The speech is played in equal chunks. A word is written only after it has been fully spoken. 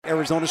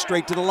Arizona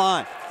straight to the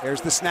line.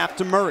 There's the snap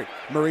to Murray.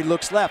 Murray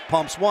looks left,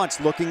 pumps once,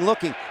 looking.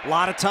 A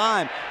lot of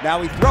time.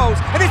 Now he throws,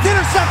 and it's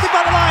intercepted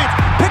by the Lions.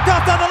 Picked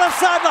off down the left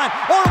sideline.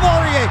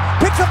 Aurier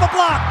picks up a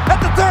block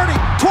at the 30,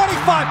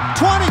 25,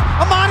 20,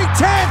 Amani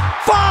 10,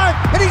 5,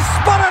 and he's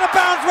spun out of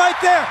bounds right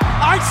there.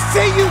 I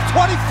see you,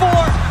 24.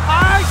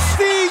 I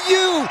see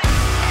you.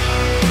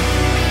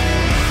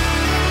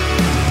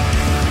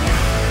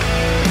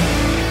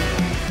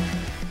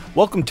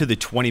 Welcome to the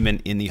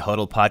Twentyman in the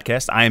Huddle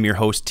podcast. I am your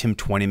host, Tim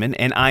Twentyman,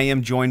 and I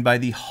am joined by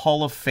the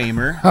Hall of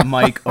Famer,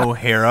 Mike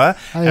O'Hara.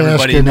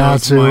 Everybody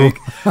knows Mike.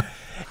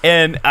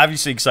 And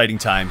obviously exciting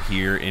time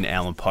here in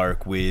Allen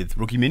Park with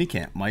rookie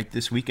minicamp. Mike,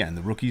 this weekend,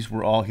 the rookies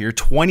were all here,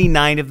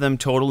 29 of them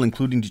total,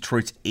 including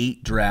Detroit's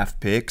 8 draft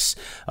picks.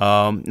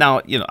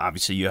 Now,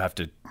 obviously you have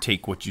to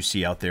take what you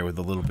see out there with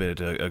a little bit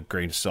of a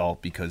grain of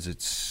salt because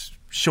it's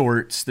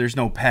shorts, there's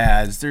no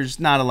pads, there's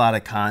not a lot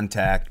of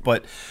contact,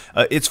 but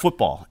it's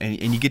football, and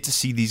you get to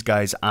see these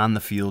guys on the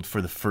field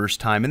for the first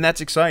time, and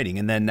that's exciting.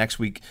 And then next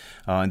week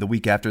and the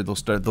week after,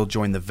 they'll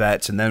join the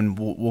vets, and then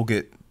we'll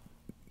get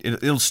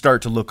it'll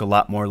start to look a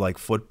lot more like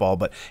football.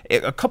 But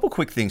a couple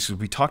quick things, because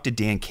we talked to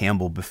Dan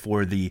Campbell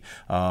before the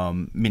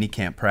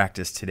minicamp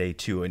practice today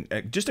too,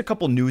 and just a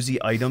couple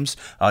newsy items.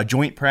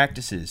 Joint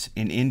practices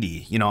in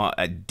Indy.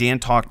 Dan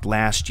talked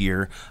last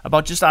year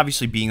about just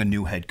obviously being a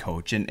new head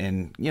coach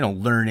and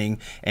learning,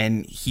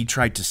 and he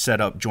tried to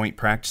set up joint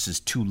practices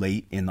too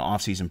late in the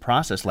offseason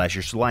process last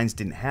year, so the Lions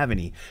didn't have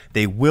any.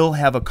 They will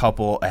have a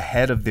couple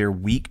ahead of their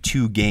week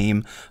 2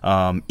 game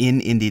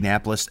in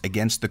Indianapolis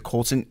against the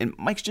Colts. And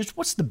Mike, just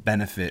what's the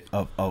benefit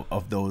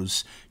of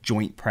those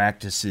joint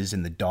practices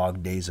in the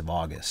dog days of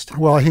August?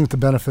 Well, I think the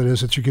benefit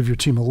is that you give your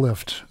team a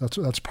lift.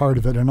 That's part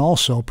of it, and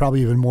also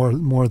probably even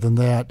more than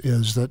that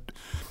is that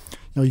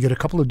you get a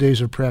couple of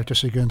days of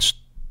practice against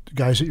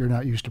guys that you're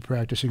not used to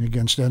practicing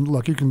against. And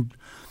look, you can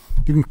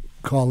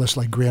call this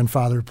like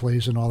grandfather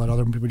plays and all that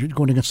other, but you're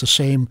going against the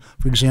same.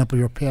 For example,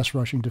 you're a pass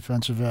rushing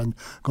defensive end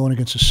going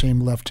against the same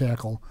left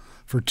tackle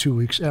for 2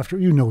 weeks after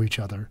you know each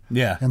other.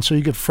 Yeah. And so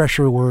you get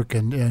fresher work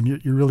and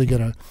you really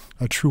get a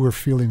truer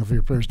feeling of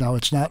your players. Now,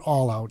 it's not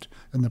all out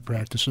in the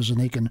practices, and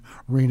they can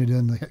rein it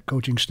in, the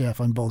coaching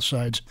staff on both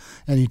sides,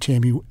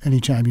 anytime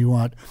you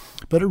want.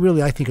 But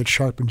I think it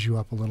sharpens you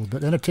up a little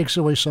bit, and it takes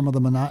away some of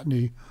the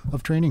monotony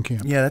of training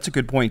camp. Yeah, that's a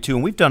good point, too.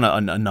 And we've done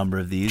a number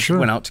of these. Sure. We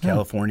went out to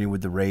California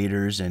with the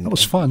Raiders. And that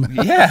was fun.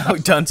 Yeah,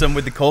 we've done some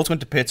with the Colts,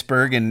 went to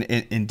Pittsburgh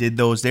and did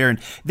those there. And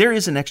there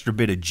is an extra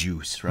bit of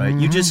juice, right? Mm-hmm.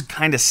 You just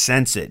kind of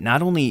sense it,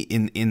 not only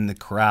in the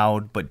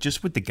crowd, but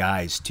just with the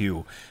guys,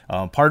 too.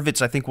 Part of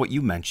it's, I think, what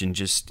you mentioned,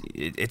 just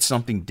it's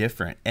something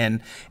different.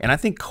 And I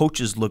think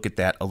coaches look at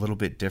that a little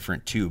bit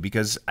different, too,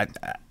 because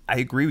I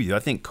agree with you. I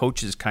think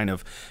coaches kind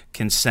of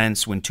can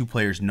sense when two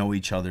players know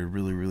each other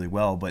really, really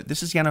well. But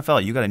this is the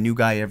NFL. You got a new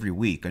guy every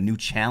week, a new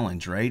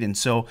challenge, right? And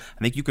so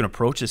I think you can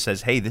approach this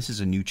as, hey, this is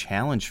a new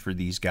challenge for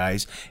these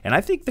guys. And I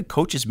think the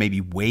coaches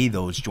maybe weigh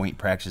those joint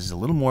practices a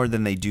little more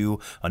than they do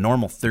a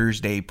normal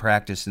Thursday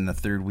practice in the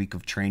third week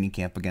of training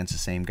camp against the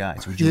same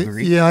guys. Would you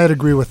agree? Yeah, I'd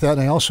agree with that.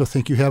 And I also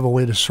think you have a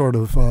way to sort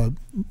of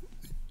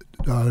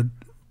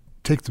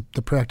take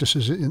the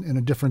practices in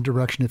a different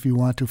direction if you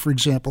want to. For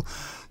example,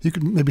 you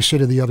could maybe say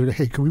to the other,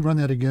 hey, can we run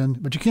that again?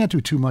 But you can't do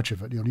too much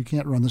of it. You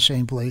can't run the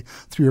same play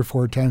 3 or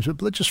 4 times.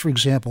 But let's just, for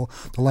example,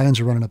 the Lions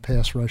are running a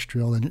pass rush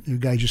drill, and your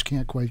guy just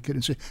can't quite get it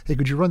and say, hey,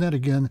 could you run that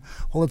again?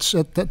 Well,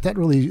 you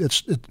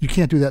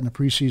can't do that in a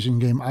preseason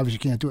game. Obviously, you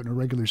can't do it in a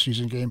regular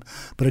season game,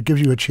 but it gives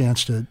you a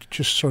chance to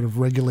just sort of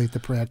regulate the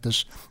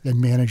practice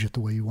and manage it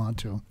the way you want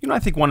to. I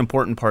think one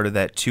important part of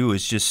that, too,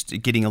 is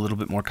just getting a little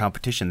bit more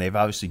competition. They've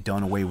obviously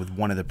done away with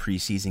one of the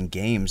preseason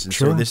games, and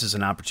Sure. So this is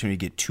an opportunity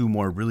to get 2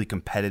 more really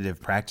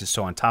competitive practice.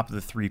 So on top of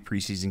the 3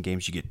 preseason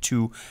games, you get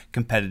 2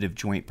 competitive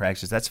joint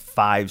practices. That's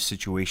 5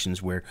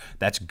 situations where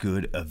that's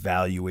good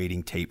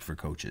evaluating tape for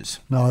coaches.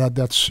 No,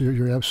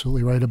 you're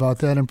absolutely right about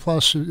that. And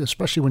plus,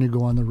 especially when you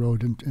go on the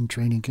road in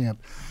training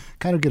camp,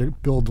 kind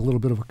of build a little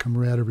bit of a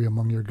camaraderie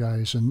among your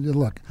guys. And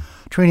look,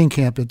 training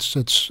camp,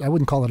 it's I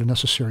wouldn't call it a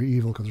necessary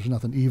evil because there's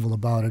nothing evil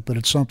about it, but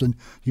it's something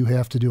you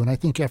have to do. And I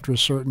think after a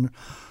certain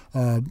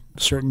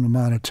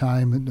amount of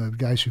time, the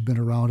guys who've been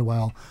around a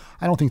while,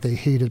 I don't think they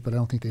hate it, but I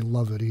don't think they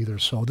love it either.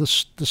 So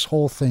this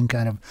whole thing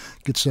kind of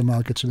gets them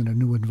out, gets them in a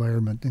new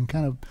environment, and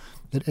kind of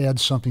it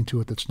adds something to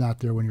it that's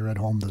not there when you're at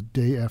home the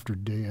day after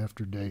day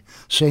after day.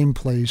 Same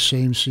place,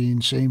 same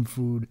scene, same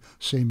food,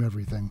 same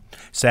everything.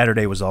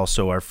 Saturday was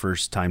also our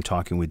first time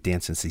talking with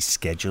Dan since the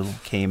schedule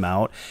came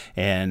out.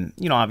 And,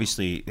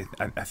 obviously,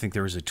 I think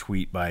there was a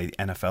tweet by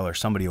NFL or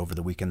somebody over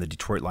the weekend, the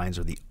Detroit Lions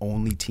are the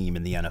only team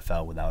in the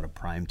NFL without a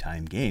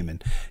primetime game.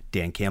 And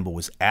Dan Campbell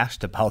was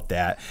asked about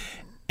that.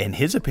 And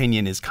his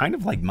opinion is kind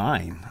of like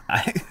mine.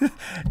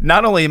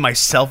 Not only am I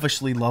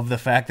selfishly love the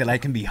fact that I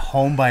can be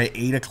home by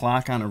 8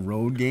 o'clock on a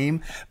road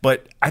game,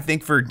 but I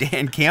think for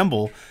Dan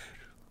Campbell,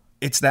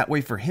 it's that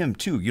way for him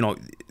too.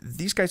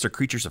 These guys are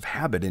creatures of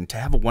habit, and to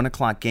have a 1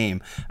 o'clock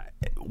game,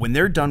 when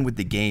they're done with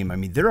the game, I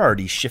mean, they're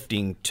already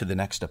shifting to the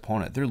next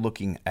opponent. They're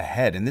looking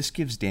ahead, and this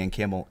gives Dan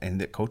Campbell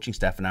and the coaching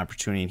staff an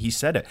opportunity. And he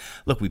said it.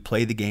 Look, we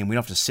play the game. We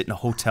don't have to sit in a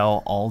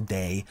hotel all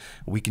day.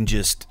 We can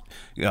just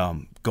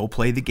go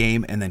play the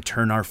game and then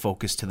turn our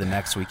focus to the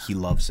next week. He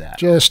loves that.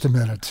 Just a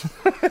minute.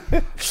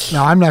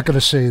 Now, I'm not going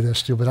to say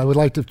this to you, but I would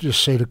like to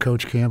just say to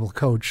Coach Campbell,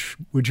 Coach,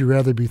 would you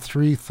rather be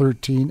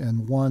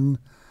 3-13-1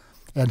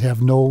 and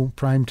have no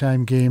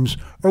primetime games,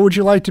 or would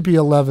you like to be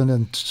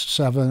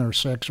 11-7 or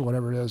 6 or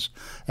whatever it is,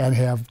 and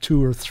have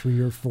 2 or 3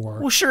 or 4?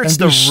 Well, sure, it's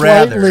the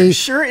rather.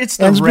 Sure, it's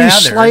the rather. And be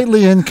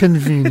slightly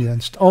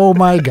inconvenienced. Oh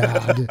my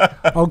God.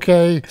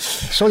 Okay.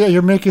 So yeah,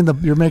 you're making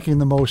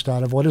the most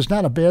out of what is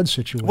not a bad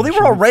situation. Well, they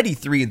were already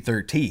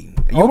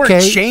 3-13. You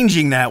weren't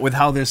changing that with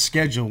how this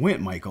schedule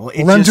went, Michael.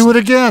 Well, then do it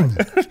again.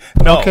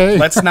 No, okay?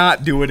 Let's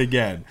not do it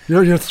again.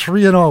 You're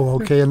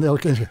 3-0. Okay, and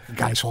okay,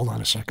 guys, hold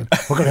on a second.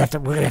 We're gonna have to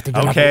get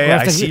up.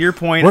 Okay, I see your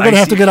point. We're going to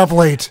have to get up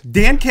late.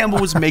 Dan Campbell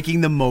was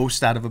making the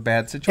most out of a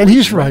bad situation. And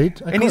he's right.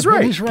 He's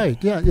right. He's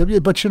right, yeah.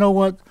 But you know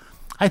what?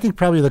 I think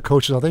probably the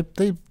coaches,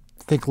 they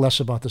think less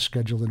about the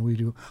schedule than we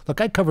do.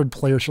 Look, I covered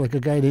players like a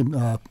guy named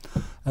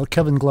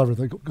Kevin Glover,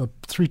 the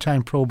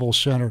 3-time Pro Bowl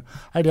center.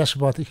 I'd ask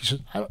about it. He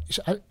said,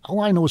 all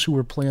I know is who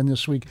we're playing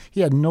this week.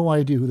 He had no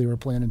idea who they were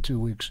playing in 2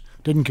 weeks.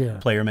 Didn't care.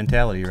 Player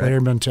mentality, right?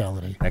 Player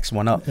mentality. Next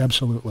one up.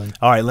 Absolutely.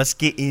 All right, let's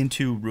get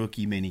into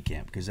rookie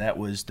minicamp because that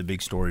was the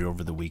big story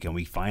over the weekend.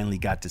 We finally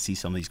got to see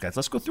some of these guys.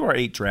 Let's go through our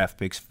 8 draft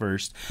picks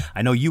first.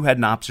 I know you had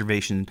an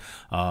observation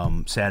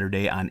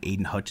Saturday on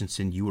Aiden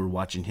Hutchinson. You were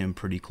watching him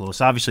pretty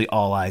close. Obviously,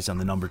 all eyes on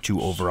the number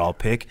 2 overall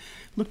pick.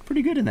 Looked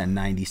pretty good in that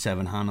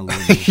 97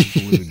 Honolulu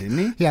blue, didn't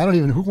he? Yeah, I don't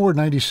even. Who wore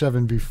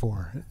 97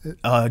 before?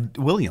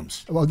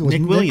 Williams. Well,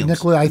 Nick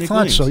Williams. I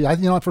thought so.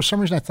 Yeah, for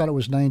some reason I thought it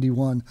was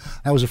 91.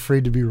 I was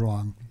afraid to be wrong.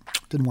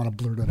 Didn't want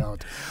to blurt it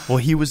out. Well,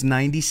 he was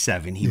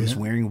 97. He was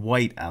wearing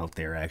white out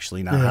there,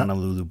 actually, not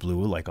Honolulu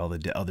blue like all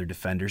the other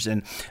defenders.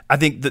 And I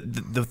think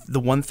the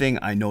one thing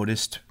I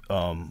noticed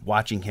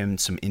watching him,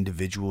 some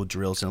individual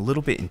drills and a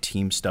little bit in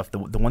team stuff, the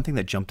one thing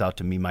that jumped out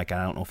to me, Mike, and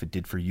I don't know if it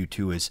did for you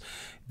too, is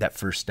that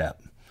first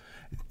step.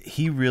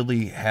 He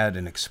really had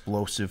an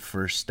explosive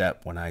first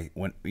step when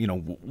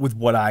with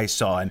what I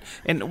saw,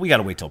 and we got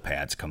to wait till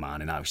pads come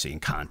on and obviously in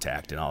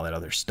contact and all that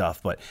other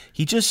stuff, but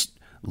he just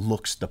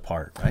looks the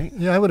part, right?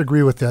 Yeah, I would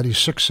agree with that. He's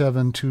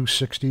 6'7",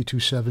 260,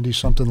 270,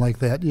 something like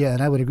that. Yeah,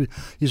 and I would agree.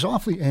 He's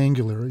awfully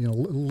angular,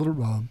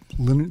 little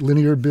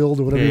linear build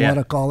or whatever you want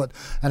to call it.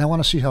 And I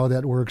want to see how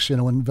that works.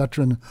 When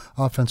veteran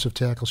offensive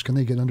tackles, can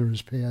they get under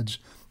his pads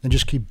and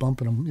just keep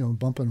bumping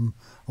him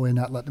away and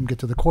not letting him get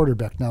to the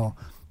quarterback? Now,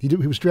 he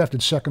was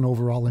drafted 2nd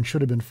overall and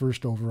should have been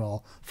 1st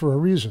overall for a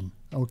reason.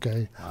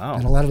 Okay. Wow.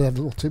 And a lot of that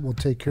will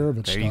take care of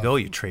itself. There you go,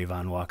 you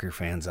Trayvon Walker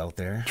fans out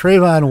there.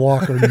 Trayvon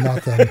Walker,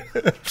 nothing.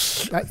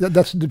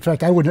 That's in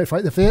fact, I wouldn't.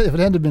 If it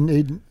hadn't been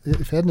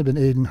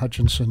Aiden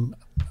Hutchinson,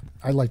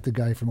 I liked the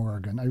guy from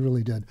Oregon. I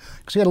really did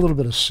because he had a little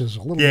bit of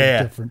sizzle, a little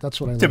bit different. That's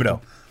what I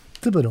liked.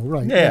 Thibodeau,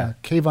 right? Yeah.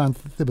 Kayvon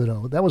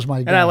Thibodeau. That was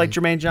my guy. And I like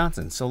Jermaine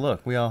Johnson. So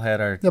look, we all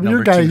had our. Yeah, but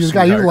your guy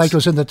you liked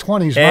was in the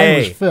 20s. Mine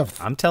was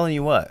 5th. I'm telling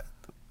you what,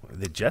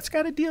 the Jets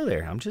got a deal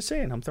there. I'm just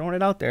saying. I'm throwing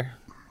it out there.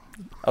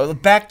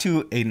 Back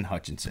to Aiden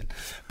Hutchinson.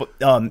 But,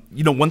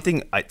 one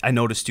thing I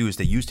noticed, too, is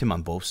they used him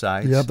on both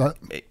sides. Yeah,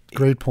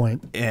 great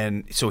point.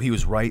 And so he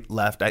was right,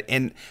 left.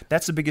 And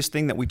that's the biggest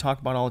thing that we talk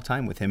about all the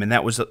time with him. And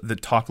that was the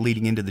talk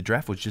leading into the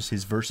draft was just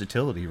his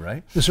versatility,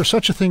 right? Is there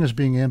such a thing as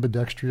being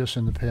ambidextrous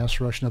in the pass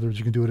rush? In other words,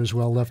 you can do it as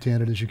well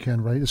left-handed as you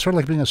can, right? It's sort of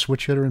like being a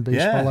switch hitter in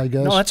baseball, I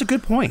guess. No, that's a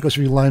good point. Because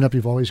if you line up,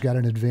 you've always got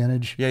an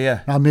advantage.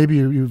 Yeah. Now, maybe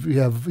you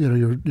have,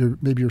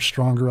 maybe you're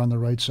stronger on the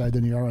right side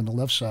than you are on the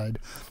left side.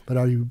 But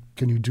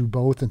can you do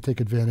both and take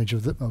advantage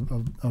of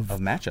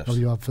matchups of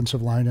the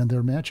offensive line and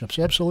their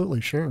matchups? Absolutely,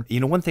 sure.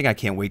 One thing I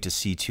can't wait to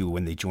see too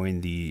when they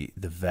join the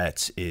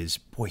vets is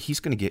he's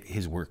going to get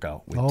his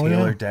workout with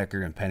Taylor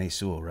Decker and Penei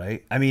Sewell,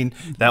 right? I mean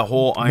that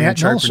whole iron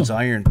sharpens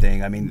iron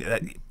thing. I mean,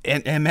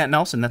 and Matt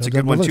Nelson, that's a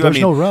good one too. There's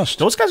no rust.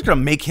 Those guys are going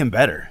to make him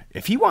better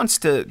if he wants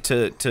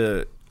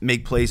to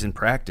make plays in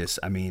practice.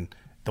 I mean,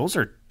 those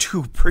are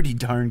 2 pretty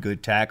darn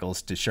good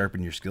tackles to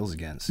sharpen your skills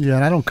against. Yeah,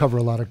 and I don't cover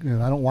a lot of,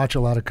 I don't watch a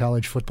lot of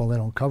college football. I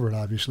don't cover it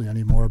obviously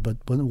anymore. But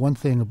one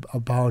thing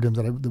about him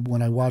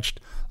when I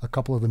watched a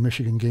couple of the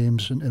Michigan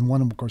games, and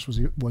one of them, of course,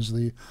 was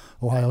the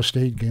Ohio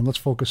State game. Let's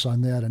focus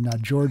on that and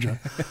not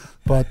Georgia.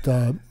 But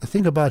the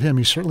thing about him,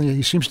 he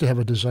seems to have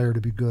a desire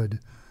to be good,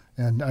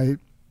 and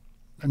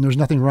there's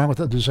nothing wrong with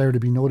a desire to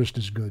be noticed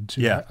as good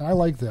too. Yeah, I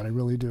like that. I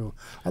really do.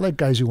 I like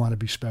guys who want to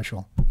be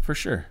special. For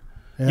sure.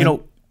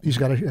 And He's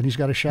got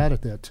a shot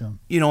at that, Tim.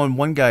 And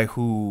one guy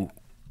who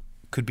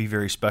could be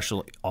very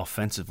special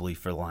offensively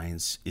for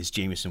Lions is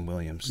Jamison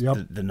Williams.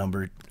 Yep. The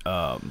number,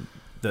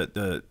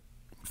 the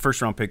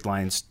first round pick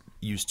Lions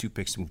use 2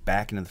 picks to move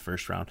back into the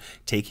first round,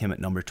 take him at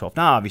number 12.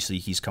 Now, obviously,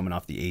 he's coming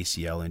off the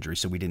ACL injury,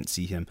 so we didn't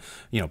see him,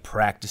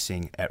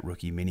 practicing at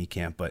rookie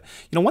minicamp. But,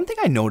 one thing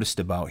I noticed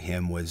about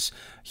him was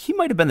he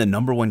might have been the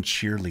number 1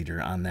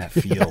 cheerleader on that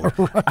field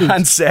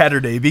on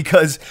Saturday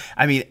because,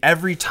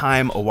 every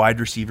time a wide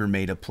receiver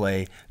made a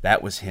play,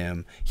 that was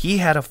him. He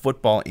had a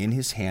football in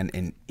his hand,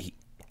 and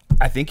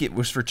I think it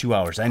was for 2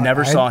 hours. I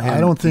never saw him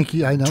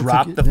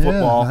drop the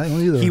football. I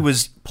don't either. He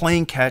was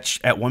playing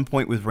catch at one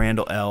point with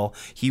Randall L.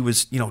 He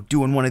was,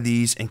 doing one of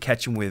these and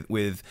catching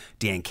with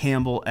Dan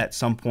Campbell at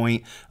some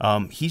point.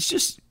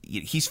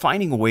 He's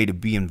finding a way to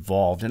be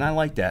involved, and I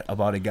like that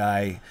about a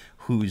guy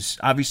who's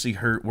obviously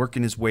hurt,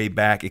 working his way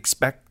back,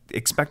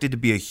 expected to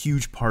be a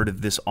huge part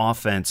of this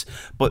offense,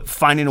 but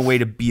finding a way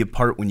to be a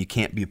part when you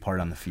can't be a part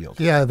on the field.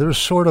 Yeah, there's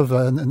sort of,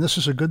 and this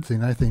is a good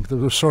thing, I think,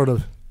 there's sort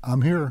of,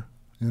 I'm here.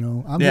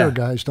 I'm here,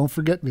 guys. Don't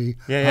forget me.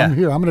 I'm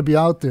here. I'm going to be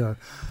out there.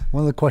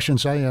 One of the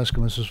questions I asked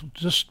him is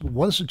just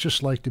what is it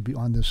just like to be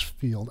on this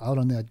field, out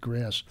on that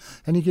grass?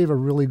 And he gave a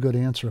really good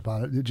answer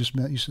about it. It just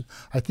meant, he said,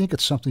 I think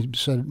it's something, he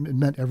said, it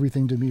meant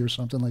everything to me or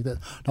something like that.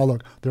 Now,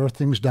 look, there are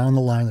things down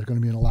the line that are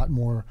going to mean a lot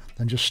more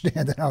than just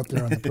standing out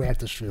there on the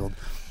practice field.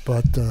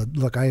 But,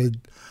 look,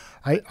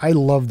 I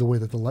love the way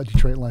that the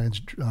Detroit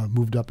Lions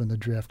moved up in the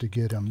draft to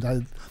get him.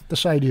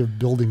 This idea of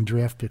building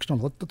draft picks,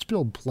 let's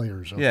build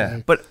players. Okay?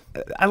 Yeah, but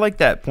I like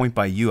that point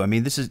by you.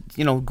 This is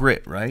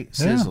grit, right?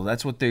 Sizzle. Yeah.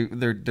 That's what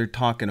they're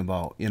talking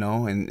about.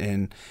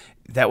 And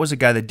that was a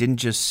guy that didn't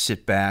just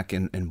sit back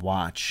and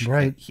watch.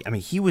 Right.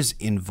 He was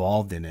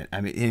involved in it.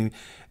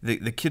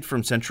 The kid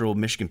from Central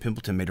Michigan,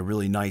 Pimpleton, made a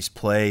really nice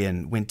play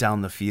and went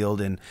down the field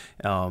and.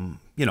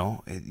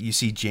 You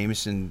see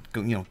Jameson,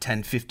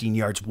 10, 15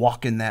 yards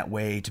walking that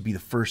way to be the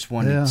first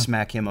one to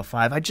smack him a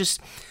 5.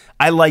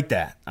 I like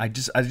that. I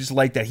just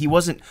like that. He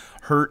wasn't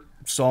hurt,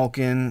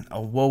 sulking,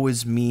 woe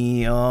is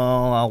me,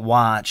 I'll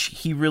watch.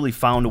 He really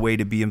found a way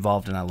to be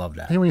involved, and I love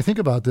that. Hey, when you think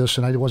about this,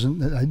 and I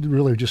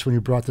really just when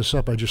you brought this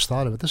up, I just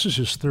thought of it. This is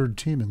his 3rd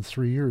team in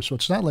 3 years, so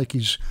it's not like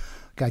he's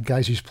got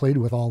guys he's played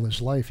with all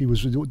his life. He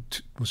was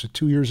it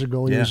 2 years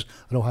ago? He was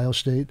at Ohio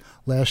State.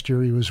 Last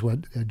year he was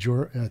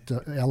at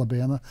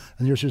Alabama,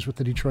 and here's just with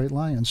the Detroit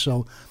Lions.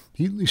 So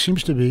he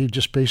seems to be,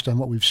 just based on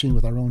what we've seen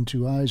with our own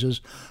 2 eyes,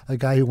 is a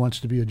guy who wants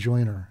to be a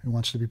joiner, who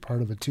wants to be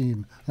part of a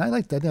team. And I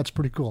like that. That's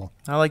pretty cool.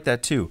 I like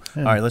that too.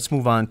 Yeah. All right, let's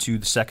move on to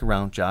the second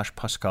round. Josh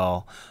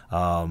Pascal,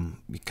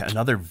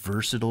 another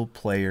versatile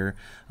player,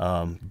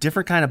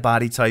 different kind of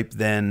body type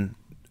than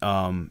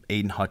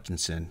Aiden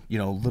Hutchinson.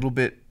 A little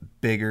bit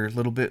bigger, a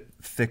little bit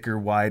thicker,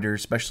 wider,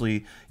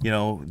 especially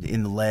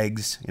in the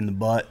legs, in the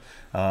butt.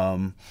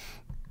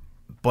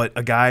 But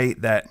a guy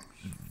that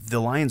the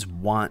Lions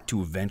want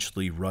to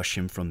eventually rush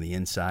him from the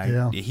inside.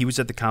 Yeah. He was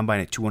at the combine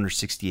at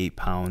 268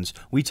 pounds.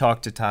 We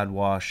talked to Todd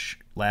Wash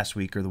last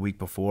week or the week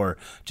before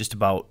just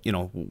about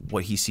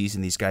what he sees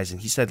in these guys,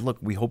 and he said, look,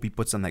 we hope he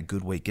puts on that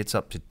good weight, gets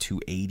up to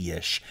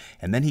 280ish,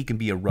 and then he can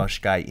be a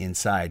rush guy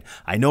inside.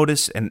 I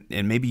noticed, and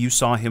maybe you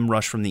saw him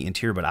rush from the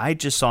interior, but I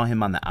just saw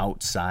him on the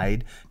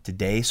outside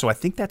today, so I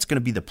think that's going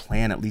to be the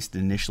plan, at least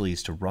initially,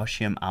 is to rush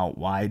him out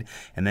wide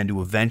and then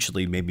to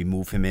eventually maybe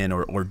move him in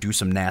or do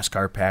some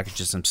NASCAR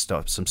packages, some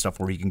stuff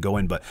where he can go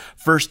in. But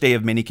first day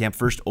of minicamp,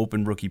 first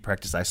open rookie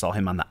practice, I saw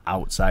him on the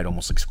outside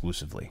almost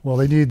exclusively. Well,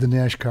 they need the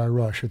NASCAR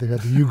rush, or they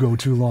had the "you go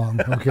too long."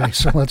 Okay,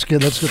 so let's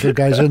get their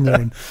guys in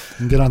there and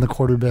get on the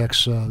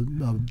quarterback's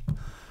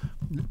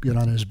get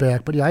on his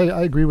back. But yeah,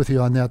 I agree with you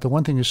on that. The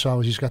one thing you saw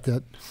was he's got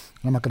that.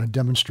 I'm not going to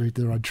demonstrate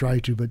there. I'd try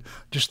to, but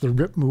just the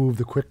rip move,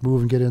 the quick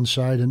move, and get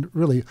inside. And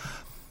really,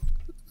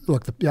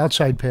 look, the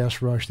outside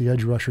pass rush, the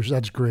edge rushers,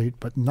 that's great,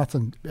 but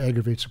nothing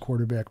aggravates a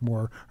quarterback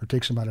more or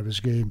takes him out of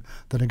his game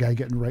than a guy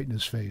getting right in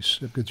his face,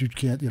 because you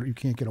can't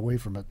get away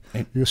from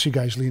it. You'll see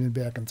guys leaning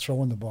back and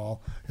throwing the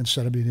ball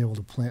instead of being able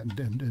to plant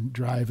and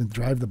drive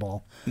the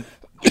ball.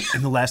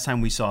 And the last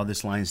time we saw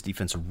this Lions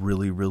defense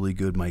really, really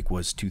good, Mike,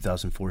 was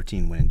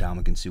 2014 when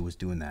Ndamukong Suh was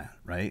doing that,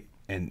 right?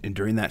 And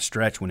during that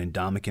stretch when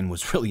Ndamukong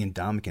was really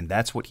Ndamukong,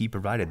 that's what he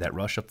provided, that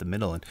rush up the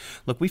middle. And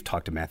look, we've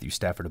talked to Matthew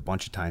Stafford a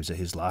bunch of times at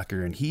his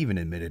locker, and he even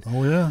admitted,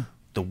 oh yeah,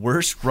 the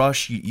worst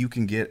rush you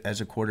can get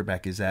as a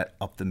quarterback is that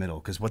up the middle,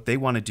 because what they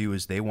want to do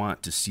is they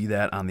want to see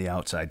that on the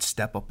outside,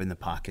 step up in the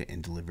pocket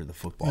and deliver the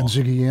football. And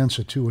Ziggy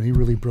Ansah, too, when he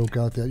really broke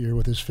out that year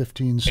with his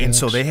 15 sacks. And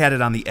so they had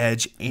it on the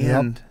edge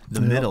and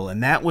the middle,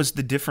 and that was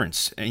the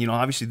difference. And,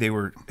 obviously they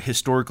were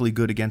historically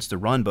good against the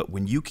run, but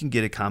when you can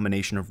get a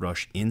combination of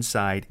rush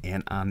inside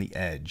and on the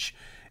edge,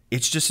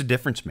 it's just a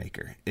difference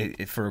maker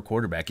for a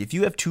quarterback. If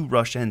you have 2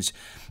 rush ends,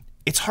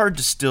 it's hard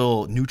to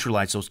still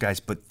neutralize those guys,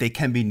 but they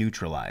can be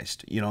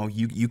neutralized.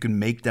 You can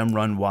make them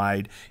run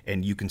wide,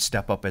 and you can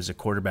step up as a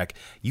quarterback.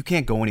 You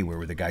can't go anywhere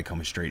with a guy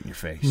coming straight in your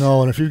face.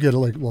 No, and if you get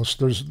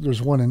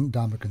there's one in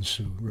Ndamukong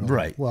Suh, really.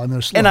 Right? Well,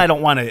 and I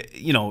don't want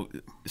to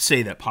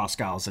say that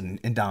Pascal's in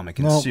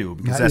Ndamukong Suh,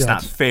 because that's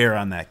not fair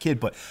on that kid.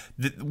 But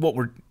what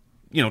we're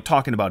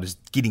talking about is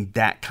getting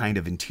that kind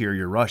of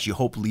interior rush. You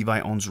hope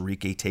Levi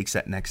Onwuzurike takes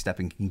that next step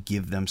and can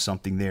give them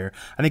something there.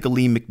 I think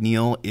Aleem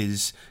McNeil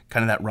is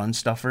kind of that run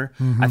stuffer.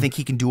 I think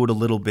he can do it a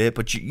little bit,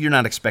 but you're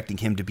not expecting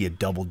him to be a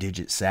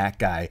double-digit sack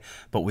guy.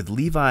 But with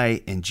Levi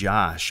and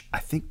Josh, I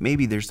think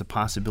maybe there's the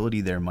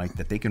possibility there, Mike,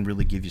 that they can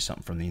really give you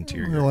something from the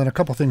interior. Well, and a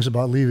couple things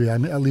about Levi.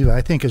 Levi,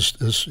 I think,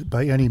 is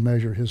by any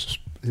measure,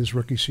 his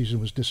rookie season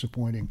was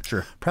disappointing.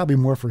 Sure. Probably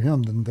more for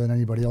him than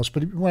anybody else.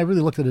 But when I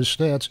really looked at his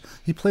stats,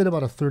 he played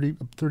about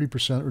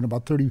 30% or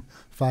about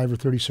 35 or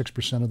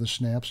 36% of the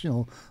snaps,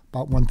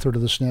 about one-third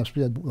of the snaps.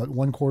 We had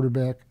one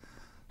quarterback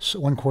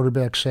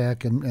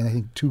sack and I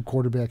think 2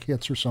 quarterback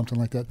hits or something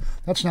like that.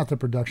 That's not the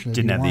production that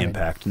Didn't he have wanted. the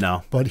impact,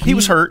 no. But he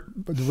was hurt.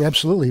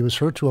 Absolutely. He was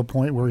hurt to a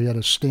point where he had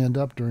to stand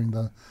up during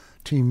the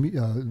team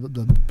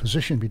the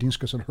position meetings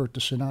because it hurt to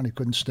sit down. He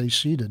couldn't stay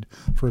seated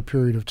for a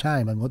period of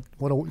time. And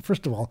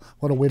first of all,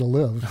 what a way to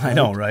live. I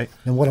know, right?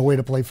 And what a way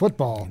to play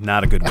football.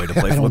 Not a good way to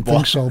play football. I don't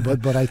think so,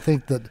 but I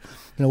think that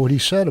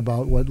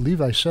what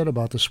Levi said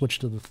about the switch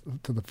to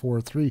the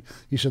 4-3.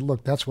 He said,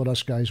 "Look, that's what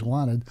us guys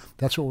wanted.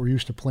 That's what we're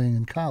used to playing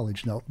in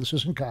college. No, this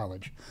isn't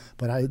college,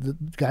 but the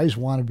guys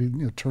want to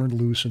be turned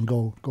loose and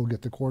go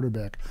get the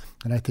quarterback.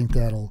 And I think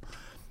that'll."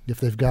 If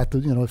they've got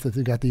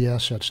the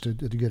assets to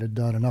get it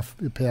done, enough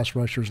pass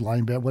rushers,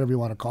 linebackers, whatever you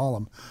want to call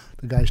them,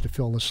 the guys to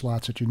fill the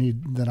slots that you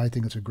need, then I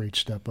think it's a great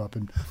step up.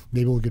 And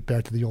maybe we'll get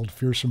back to the old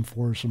fearsome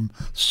foursome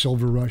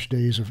silver rush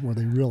days of where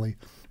they really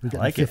were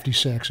getting 50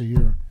 sacks a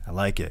year. I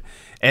like it.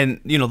 And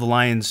the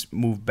Lions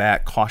moved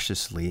back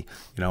cautiously,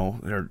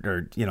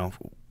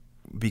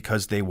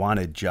 because they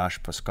wanted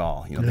Josh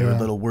Pascal. They were a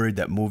little worried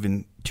that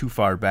moving too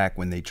far back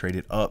when they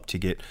traded up to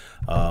get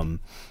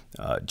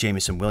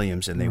Jamison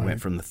Williams, and they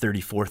went from the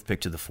 34th pick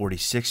to the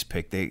 46th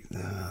pick. They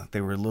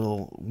were a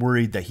little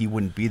worried that he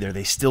wouldn't be there.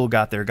 They still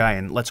got their guy,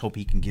 and let's hope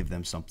he can give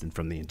them something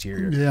from the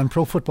interior. Yeah, and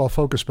Pro Football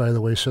Focus, by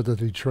the way, said that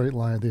the Detroit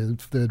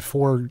Lions, they had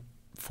four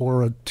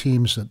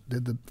teams that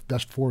did the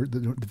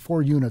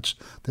four units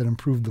that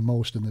improved the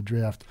most in the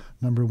draft.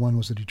 Number 1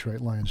 was the Detroit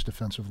Lions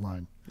defensive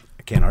line.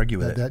 I can't argue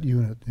with it. That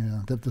unit,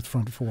 the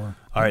front 4.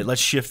 All right, let's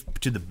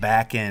shift to the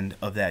back end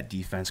of that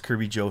defense.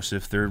 Kirby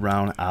Joseph, 3rd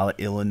round, out of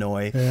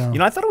Illinois. Yeah.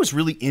 I thought it was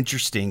really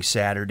interesting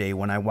Saturday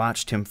when I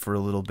watched him for a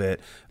little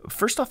bit.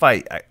 First off,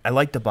 I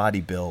like the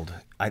body build.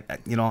 I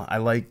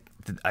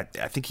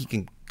think he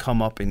can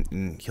come up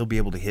and he'll be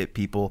able to hit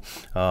people.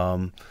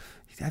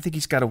 I think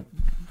he's got to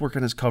work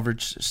on his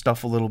coverage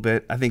stuff a little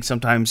bit. I think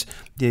sometimes,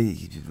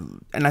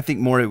 and I think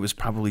more it was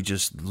probably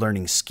just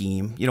learning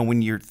scheme.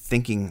 When you're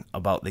thinking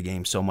about the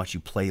game so much, you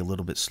play a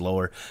little bit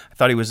slower. I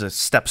thought he was a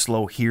step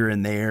slow here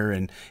and there,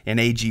 and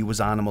AG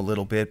was on him a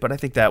little bit. But I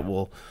think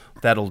that'll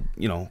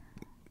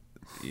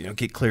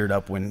get cleared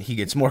up when he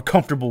gets more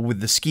comfortable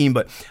with the scheme.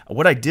 But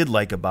what I did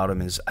like about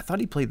him is I thought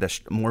he played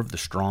more of the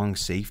strong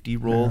safety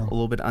role a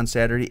little bit on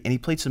Saturday, and he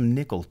played some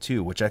nickel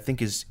too, which I think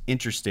is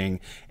interesting.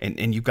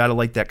 And you've got to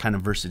like that kind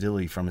of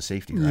versatility from a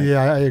safety, right?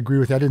 Yeah, I agree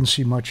with that. I didn't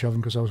see much of him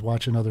because I was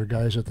watching other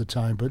guys at the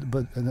time.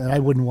 But and I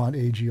wouldn't want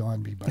AG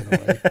on me, by the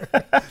way,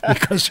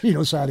 because he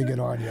knows how to get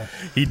on you.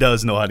 He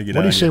does know how to get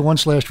on you. What did he say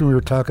once last year we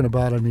were talking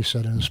about him? He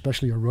said, and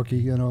especially a rookie,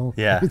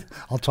 Yeah.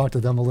 I'll talk to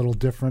them a little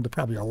different,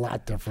 probably a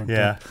lot different.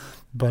 Yeah.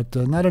 But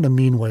not in a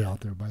mean way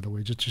out there, by the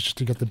way. Just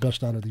to get the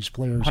best out of these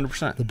players.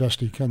 100%. The best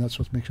he can. That's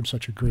what makes him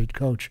such a great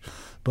coach.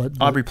 But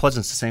Aubrey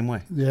Pleasant's the same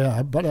way.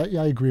 Yeah, but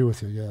I agree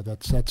with you. Yeah,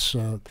 that's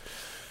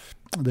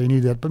they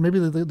need that. But maybe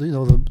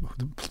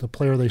the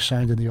player they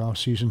signed in the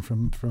offseason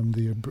from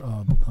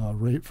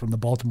the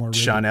Baltimore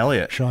Ravens, Sean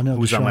Elliott, who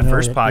was on my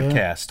first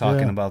podcast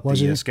talking about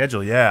the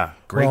schedule. Yeah,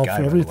 great guy.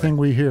 For everything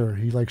we hear,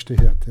 he likes to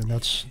hit, and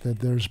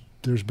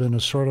there's been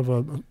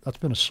that's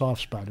been a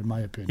soft spot in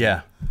my opinion.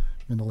 Yeah.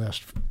 In the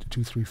last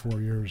 2, 3,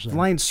 4 years. The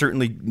Lions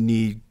certainly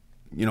need,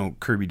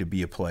 Kirby to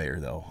be a player,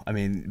 though. I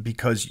mean,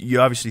 because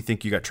you obviously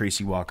think you got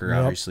Tracy Walker,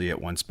 obviously,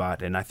 at one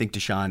spot, and I think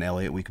Deshaun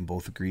Elliott, we can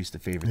both agree, is the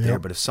favorite there.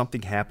 But if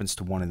something happens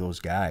to one of those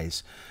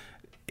guys,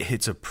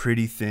 it's a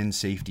pretty thin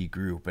safety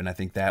group, and I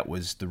think that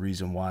was the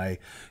reason why,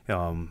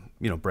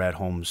 Brad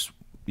Holmes,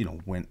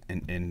 went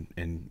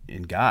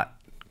and got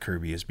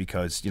Kirby, is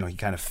because he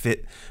kind of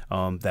fit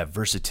that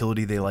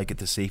versatility they like at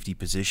the safety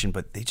position,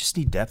 but they just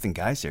need depth and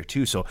guys there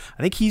too. So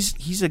I think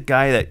he's a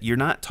guy that you're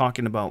not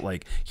talking about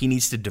like he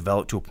needs to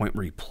develop to a point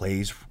where he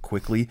plays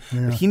quickly.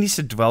 But he needs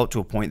to develop to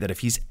a point that if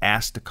he's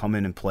asked to come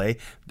in and play,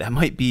 that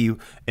might be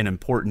an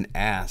important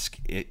ask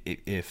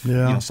if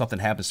something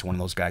happens to one of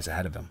those guys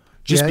ahead of him.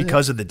 Just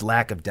because of the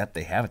lack of depth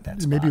they have at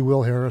that spot. Maybe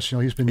Will Harris,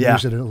 he's been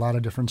used at a lot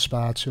of different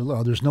spots.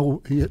 There's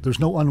no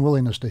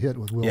unwillingness to hit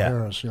with Will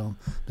Harris.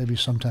 Maybe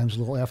sometimes a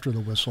little after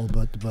the whistle,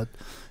 but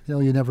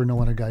you never know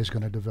when a guy's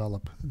going to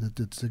develop.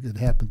 It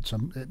happens.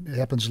 It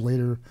happens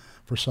later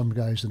for some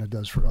guys than it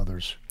does for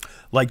others.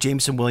 Like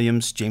Jameson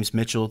Williams, James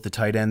Mitchell, the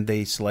tight end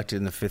they selected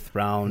in the 5th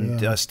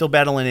round, still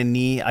battling a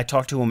knee. I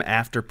talked to him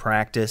after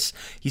practice.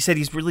 He said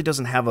he really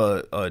doesn't have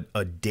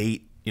a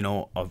date,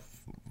 of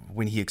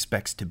when he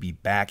expects to be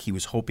back. He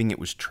was hoping it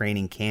was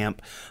training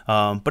camp.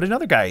 But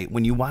another guy,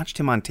 when you watched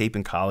him on tape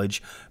in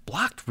college,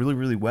 blocked really,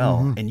 really well.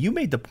 Mm-hmm. And you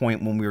made the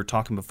point when we were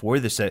talking before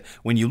this that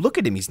when you look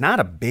at him, he's not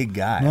a big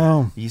guy.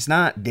 No. He's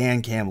not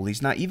Dan Campbell.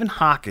 He's not even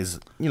Hawk is,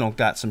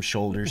 got some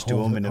shoulders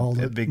to him and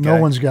a big guy.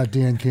 No one's got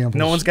Dan Campbell.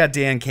 No one's got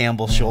Dan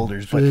Campbell's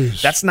shoulders, but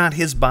geez. that's not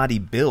his body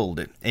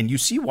build. And you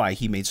see why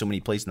he made so many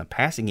plays in the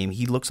passing game.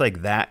 He looks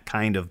like that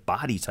kind of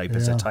body type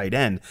as a tight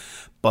end,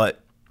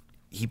 but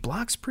he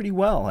blocks pretty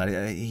well.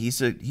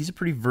 He's a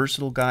pretty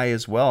versatile guy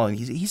as well, and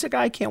he's a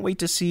guy I can't wait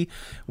to see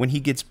when he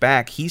gets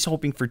back. He's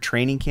hoping for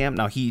training camp.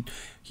 Now he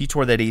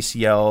tore that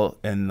ACL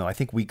in I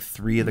think week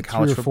 3 of the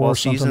college football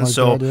season,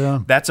 so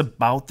that's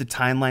about the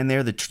timeline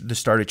there, the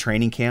start of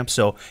training camp.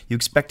 So you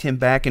expect him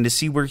back, and to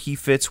see where he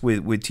fits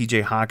with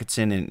T.J.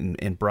 Hawkinson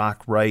and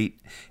Brock Wright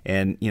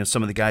and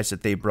some of the guys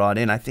that they brought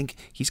in. I think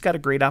he's got a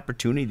great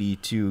opportunity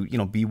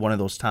to be one of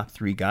those top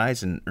 3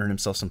 guys and earn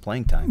himself some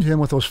playing time. Yeah,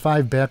 and with those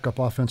 5 backup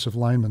offensive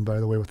linemen, by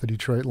the way, with the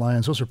Detroit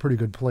Lions, those are pretty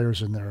good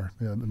players in there.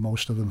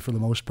 Most of them, for the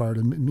most part,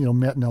 and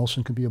Matt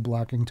Nelson can be a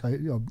blocking tight,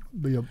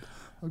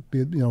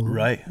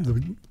 right.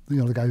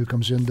 The guy who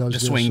comes in does the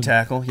swing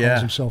tackle,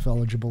 calls himself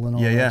eligible and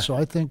all that. Yeah. So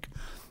I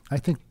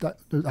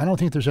don't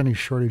think there's any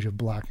shortage of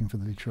blocking for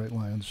the Detroit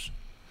Lions.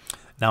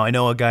 Now I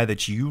know a guy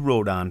that you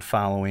wrote on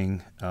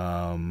following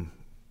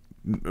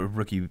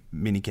rookie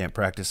minicamp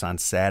practice on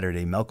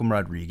Saturday, Malcolm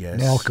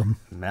Rodriguez.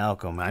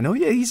 Malcolm. I know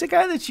he's a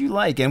guy that you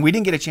like, and we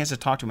didn't get a chance to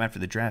talk to him after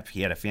the draft.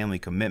 He had a family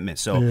commitment,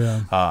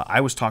 so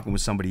I was talking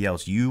with somebody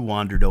else. You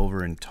wandered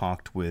over and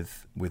talked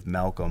with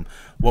Malcolm.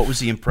 What was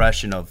the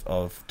impression of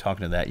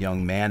talking to that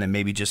young man, and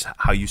maybe just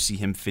how you see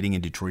him fitting in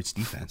Detroit's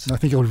defense? I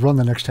think he'll run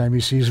the next time he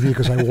sees me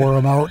because I wore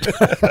him out.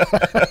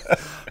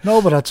 No,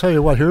 but I'll tell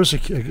you what, here's a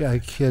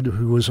kid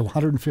who was a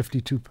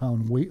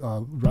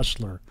 152-pound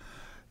wrestler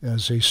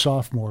as a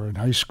sophomore in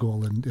high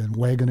school in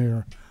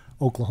Wagoner,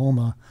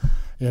 Oklahoma,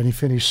 and he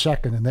finished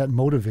second, and that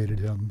motivated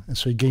him. And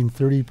so he gained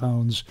 30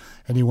 pounds,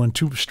 and he won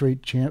two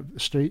straight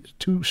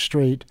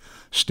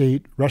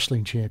state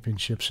wrestling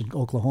championships in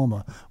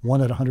Oklahoma.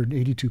 One at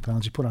 182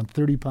 pounds. He put on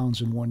 30 pounds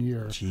in 1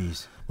 year.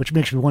 Jeez. Which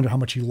makes me wonder how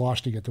much he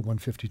lost to get to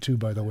 152,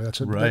 by the way.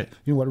 That's right.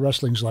 You know what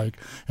wrestling's like.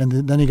 And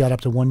then he got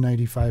up to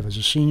 195 as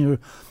a senior,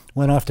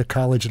 went off to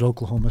college at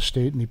Oklahoma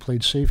State, and he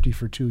played safety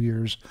for 2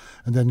 years,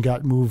 and then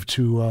got moved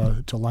to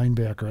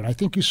linebacker. And I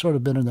think he's sort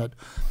of been in that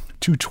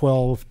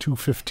 212,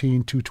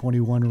 215,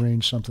 221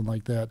 range, something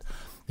like that.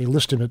 They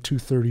list him at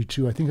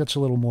 232. I think that's a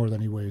little more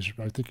than he weighs.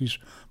 I think he's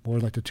more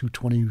like the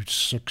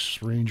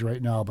 226 range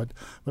right now, but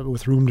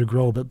with room to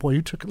grow. But, boy,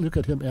 you took a look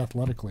at him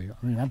athletically.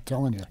 I mean, I'm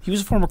telling you. He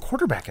was a former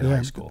quarterback in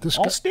high school.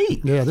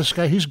 All-state. Yeah, this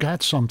guy, he's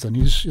got something.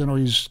 He's a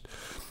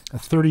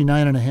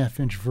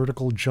 39.5-inch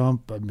vertical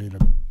jump. I mean,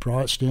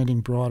 standing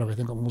broad of, I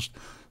think, almost,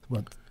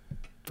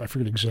 I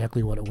forget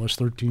exactly what it was,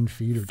 13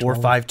 feet or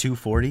 4'5",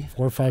 240? 4'5",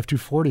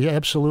 240, yeah,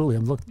 absolutely.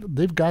 And look,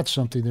 they've got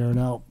something there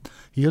now.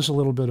 He is a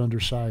little bit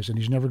undersized, and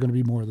he's never going to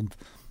be more than,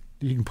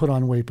 you can put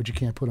on weight, but you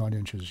can't put on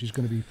inches. He's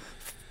going to be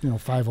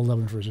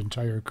 5'11" for his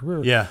entire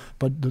career. Yeah.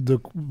 But the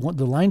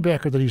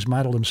linebacker that he's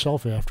modeled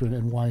himself after,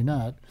 and why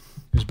not,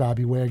 is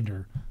Bobby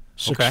Wagner,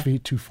 6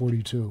 feet,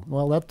 242.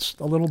 Well, that's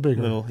a little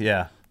bigger.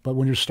 Yeah. But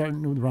when you're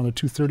starting around the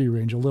 230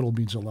 range, a little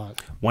means a lot.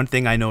 One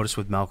thing I noticed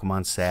with Malcolm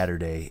on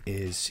Saturday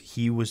is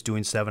he was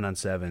doing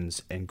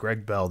 7-on-7s, and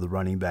Greg Bell, the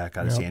running back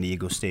out of San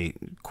Diego State,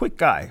 quick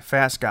guy,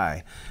 fast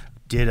guy,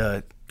 did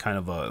a kind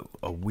of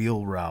a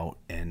wheel route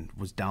and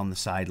was down the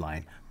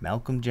sideline.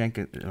 Malcolm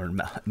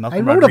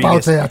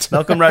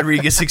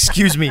Rodriguez,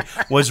 excuse me,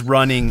 was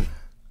running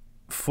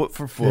foot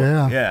for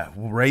foot,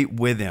 right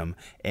with him,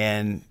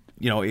 and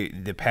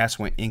the pass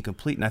went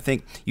incomplete. And I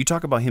think you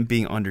talk about him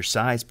being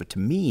undersized, but to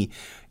me,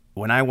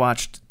 when I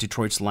watched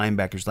Detroit's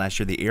linebackers last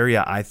year, the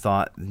area I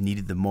thought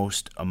needed the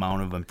most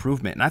amount of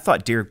improvement, and I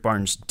thought Derek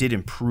Barnes did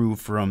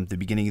improve from the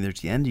beginning of the year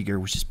to the end of the year,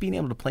 was just being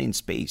able to play in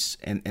space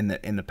and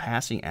the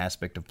passing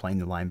aspect of playing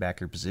the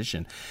linebacker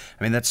position.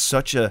 I mean, that's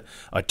such a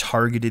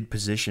targeted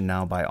position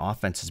now by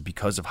offenses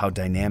because of how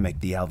dynamic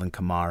the Alvin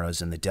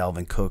Kamaras and the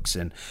Dalvin Cooks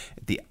and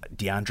the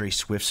DeAndre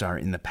Swifts are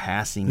in the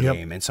passing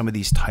game, and some of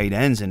these tight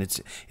ends, and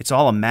it's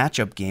all a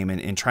matchup game,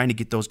 and trying to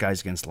get those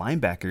guys against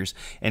linebackers.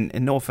 And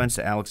no offense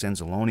to Alex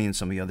Anzalone and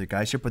some of the other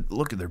guys here, but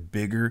look, they're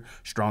bigger,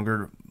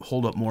 stronger,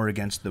 hold up more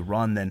against the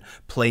run than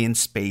play in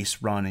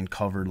space, run, and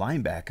cover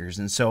linebackers.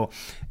 And so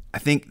I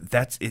think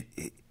that's it.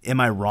 Am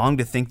I wrong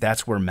to think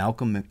that's where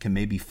Malcolm can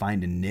maybe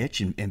find a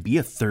niche and be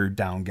a third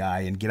down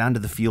guy and get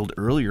onto the field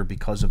earlier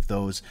because of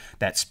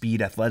that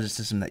speed,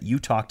 athleticism that you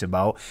talked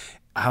about?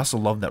 I also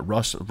love that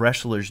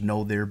wrestlers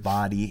know their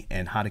body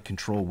and how to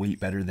control weight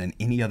better than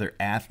any other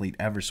athlete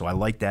ever. So I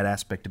like that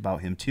aspect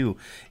about him too.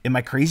 Am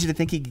I crazy to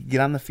think he could get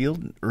on the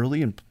field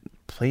early and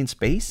play in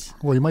space?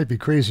 Well, you might be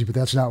crazy, but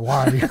that's not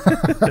why.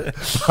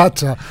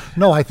 But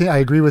no, I think I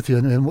agree with you.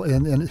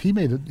 And he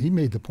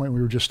made the point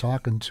we were just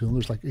talking to him.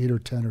 There's like 8 or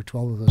 10 or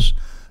 12 of us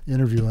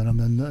interviewing him,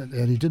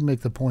 and he did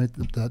make the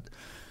point that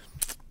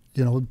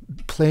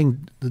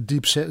playing the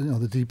deep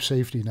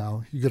safety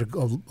now, you get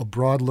a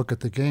broad look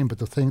at the game, but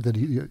the thing that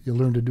you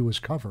learn to do is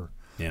cover.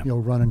 Yeah.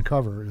 Run and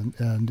cover.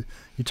 And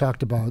he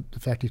talked about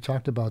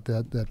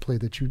that play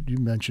that you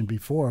mentioned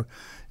before,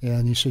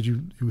 and he said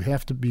you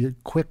have to be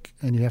quick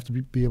and you have to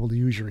be able to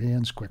use your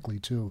hands quickly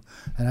too.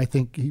 And I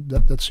think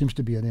that seems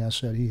to be an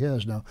asset he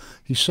has now.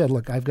 He said,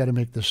 look, I've got to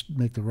make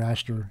the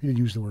roster. He didn't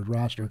use the word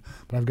roster,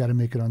 but I've got to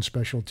make it on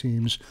special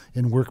teams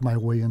and work my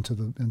way into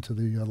the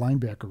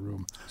linebacker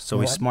room.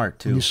 So he's smart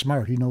too. He's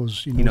smart. He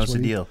knows the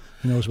deal.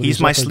 He's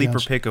my sleeper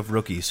pick of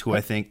rookies who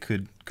I think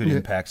could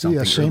impact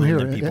something earlier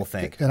than people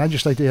think. And I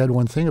just like to add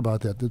one thing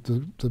about that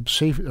the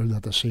safety, or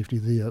not the safety,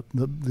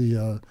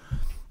 the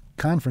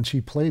conference he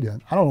played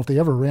in. I don't know if they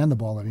ever ran the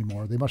ball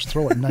anymore. They must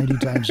throw it 90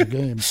 times a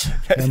game.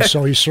 And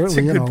so he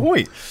certainly, That's a good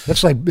point.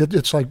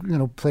 It's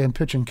like playing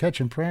pitch and catch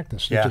in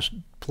practice. Yeah. Just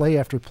play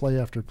after play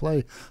after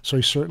play. So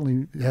he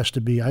certainly has to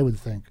be, I would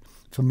think,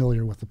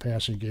 familiar with the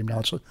passing game.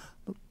 Now,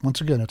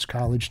 once again, it's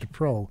college to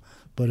pro,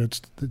 but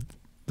it's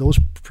those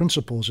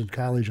principles in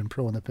college and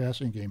pro in the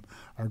passing game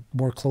are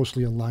more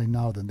closely aligned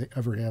now than they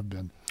ever have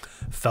been.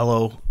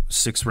 Fellow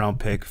 6th-round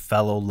pick,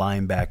 fellow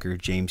linebacker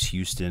James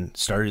Houston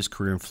started his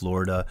career in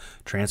Florida,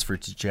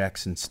 transferred to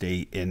Jackson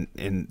State, and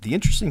the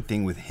interesting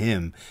thing with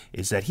him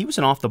is that he was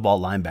an off-the-ball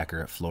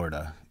linebacker at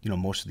Florida.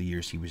 Most of the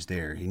years he was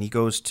there, and he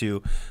goes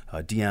to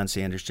Deion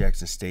Sanders,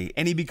 Jackson State,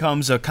 and he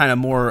becomes a kind of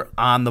more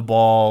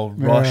on-the-ball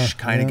rush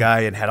kind of guy,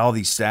 and had all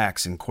these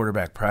sacks and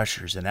quarterback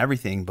pressures and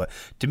everything. But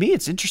to me,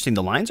 it's interesting.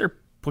 The Lions are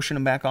pushing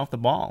him back off the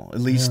ball. At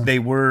least they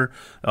were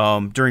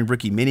during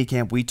rookie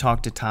minicamp. We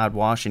talked to Todd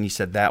Wash, and he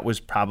said that was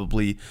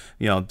probably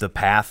the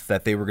path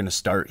that they were going to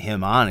start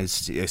him on,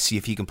 is to see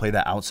if he can play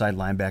that outside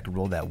linebacker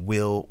role, that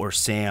Will or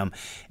Sam.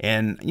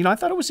 And I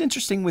thought it was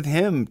interesting with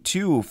him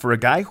too, for a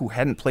guy who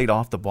hadn't played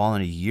off the ball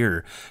in a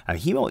year.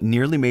 He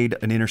nearly made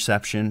an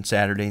interception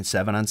Saturday in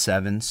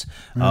 7-on-7s.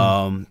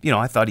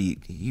 I thought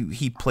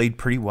he played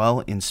pretty well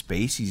in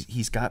space.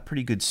 He's got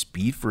pretty good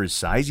speed for his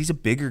size. He's a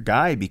bigger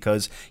guy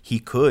because he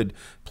could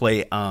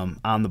play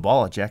on the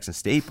ball at Jackson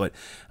State, but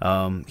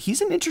he's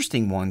an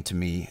interesting one to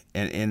me.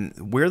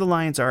 And where the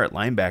Lions are at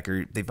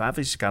linebacker, they've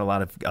obviously got a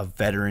lot of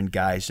veteran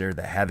guys there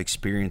that have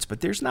experience,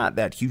 but there's not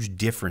that huge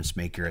difference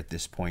maker at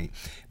this point.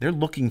 They're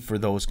looking for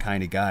those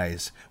kind of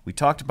guys. We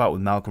talked about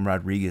with Malcolm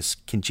Rodriguez.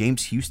 Can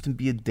James Houston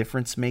be a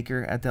difference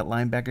maker at that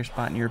linebacker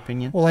spot, in your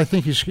opinion? Well, I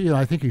think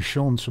he's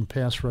shown some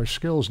pass rush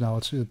skills now.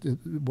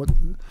 What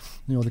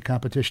the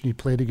competition he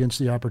played against,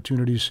 the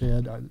opportunities he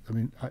had.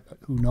 Who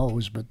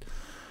knows, but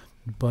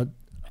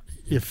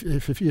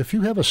if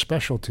you have a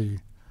specialty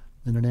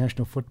in the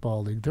National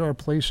Football League, there are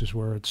places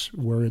where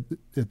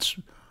it's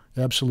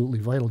absolutely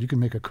vital. You can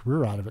make a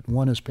career out of it.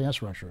 One is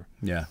pass rusher.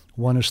 Yeah.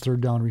 One is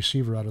third down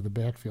receiver out of the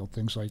backfield,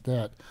 things like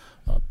that.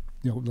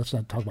 Let's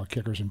not talk about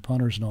kickers and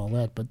punters and all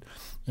that. But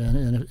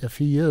and if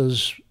he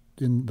is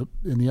in the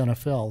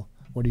NFL,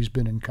 what he's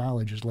been in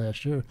college is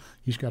last year,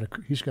 he's got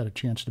a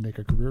chance to make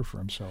a career for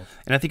himself.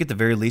 And I think at the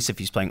very least, if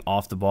he's playing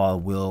off the ball,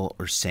 Will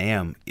or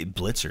Sam,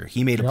 blitzer.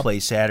 He made a play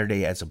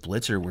Saturday as a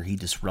blitzer where he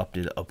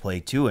disrupted a play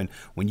too. And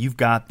when you've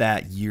got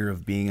that year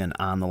of being an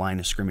on the line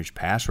of scrimmage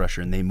pass rusher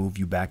and they move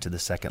you back to the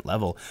second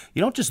level,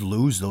 you don't just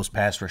lose those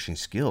pass rushing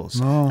skills.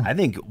 No. I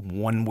think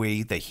one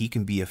way that he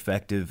can be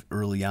effective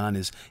early on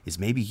is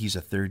maybe he's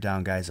a third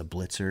down guy as a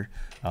blitzer.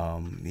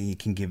 He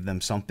can give them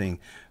something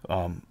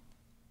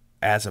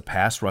as a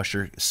pass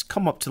rusher,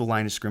 come up to the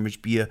line of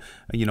scrimmage, be a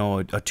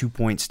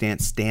 2-point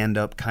stand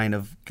up kind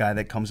of guy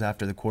that comes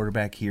after the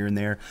quarterback here and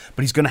there.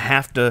 But he's going to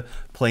have to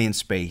play in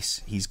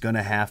space. He's going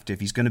to have to,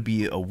 if he's going to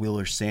be a Will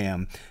or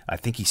Sam, I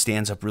think he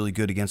stands up really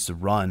good against the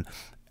run.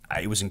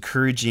 It was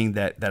encouraging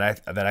that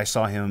I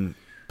saw him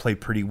play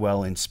pretty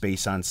well in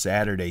space on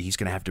Saturday. He's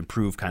going to have to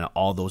improve kind of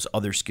all those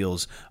other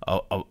skills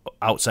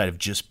outside of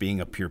just being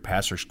a pure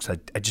passer. Because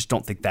I just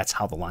don't think that's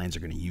how the Lions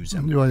are going to use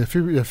him. If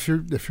you're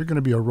going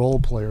to be a role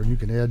player and you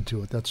can add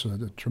to it, that's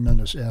a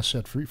tremendous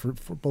asset for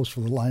both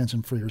for the Lions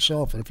and for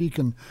yourself. And if he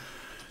can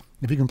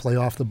play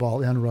off the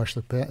ball and rush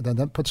the pass, then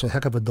that puts a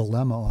heck of a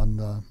dilemma on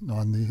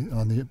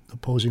the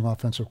opposing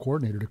offensive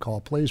coordinator to call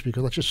plays.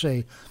 Because let's just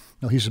say,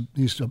 he's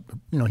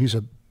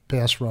a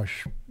pass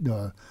rush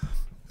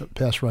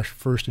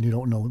first, and you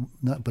don't know.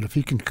 But if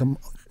you can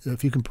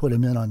put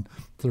him in on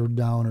third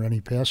down or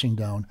any passing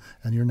down,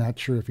 and you're not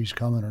sure if he's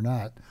coming or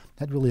not,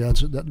 that really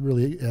adds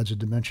a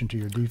dimension to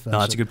your defense. No,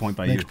 that's a good point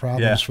by you. Makes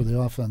problems for the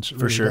offense. It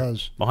for really sure,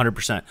 does.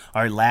 100%.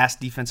 All right,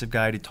 last defensive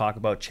guy to talk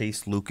about,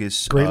 Chase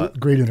Lucas.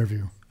 Great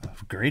interview.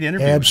 Great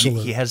interview.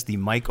 Absolutely. He has the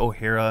Mike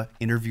O'Hara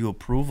interview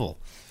approval.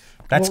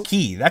 That's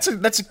key. That's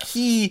a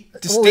key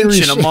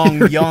distinction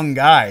among young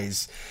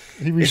guys.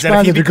 He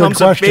responded to good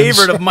questions. If he becomes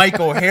a favorite of Mike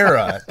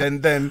O'Hara,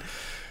 then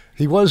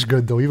he was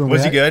good though. Even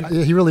was he good?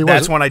 He really was.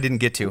 That's one I didn't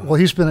get to. Well,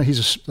 he's a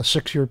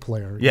 6-year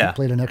player. Yeah, he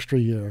played an extra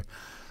year.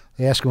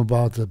 I asked him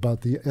about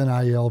the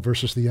NIL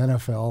versus the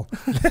NFL.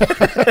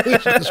 He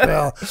says,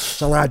 well,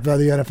 it's a lot better.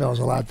 The NFL is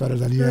a lot better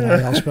than the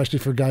NIL, especially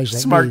for guys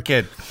like smart me.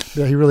 Kid.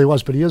 Yeah, he really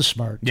was, but he is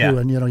smart too. Yeah,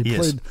 and he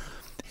played.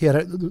 he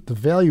had the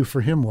value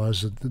for him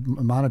was that the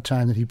amount of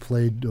time that he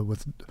played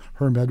with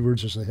Herm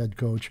Edwards as the head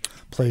coach,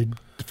 played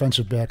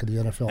defensive back in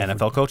the NFL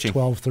for coaching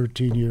 12,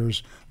 13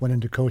 years, went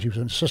into coach. He was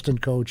an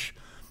assistant coach,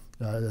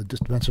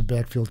 defensive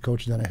backfield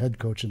coach, and then a head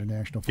coach in the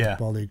National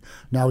Football League.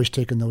 Now he's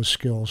taken those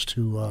skills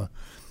to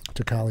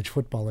college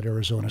football at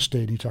Arizona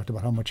State. And he talked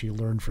about how much he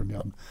learned from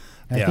him.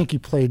 And I think he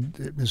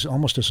played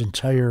almost his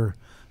entire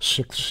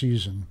sixth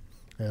season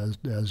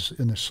as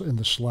in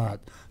the slot.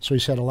 So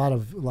he's had a lot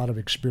of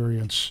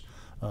experience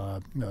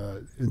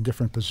in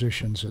different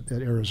positions at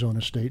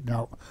Arizona State.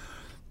 Now,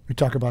 we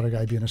talk about a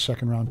guy being a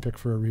second-round pick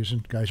for a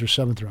reason. Guys are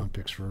seventh-round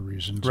picks for a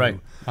reason. Right,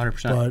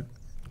 100%. But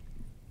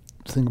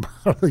think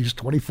about it, he's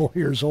 24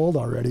 years old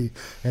already,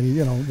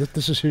 and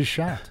this is his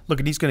shot. Look,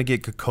 and he's going to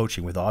get good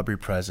coaching with Aubrey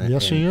present.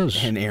 Yes, he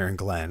is. And Aaron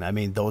Glenn. I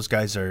mean, those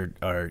guys are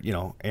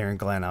Aaron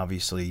Glenn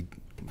obviously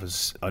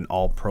was an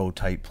all-pro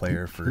type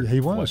player for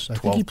he was.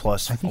 12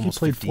 plus, I think almost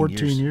he played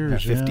 14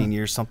 years. 15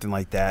 years, something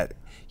like that.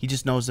 He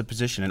just knows the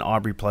position, and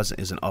Aubrey Pleasant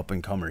is an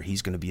up-and-comer.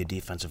 He's going to be a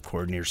defensive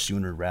coordinator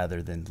sooner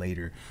rather than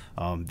later.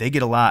 They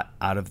get a lot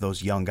out of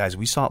those young guys.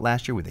 We saw it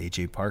last year with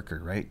A.J.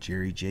 Parker, right?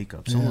 Jerry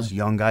Jacobs, all those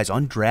young guys,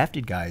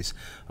 undrafted guys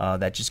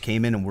that just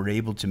came in and were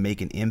able to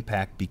make an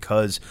impact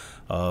because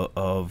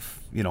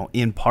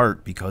in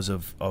part because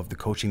of the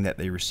coaching that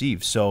they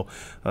received. So,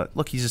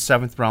 look, he's a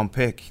seventh-round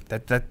pick.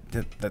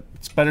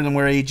 That's better than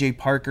where A.J.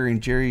 Parker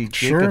and Jerry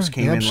Jacobs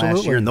came in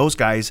last year. And those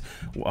guys,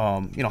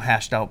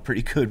 hashed out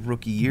pretty good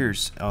rookie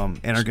years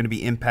and are going to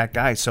be impact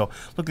guys. So,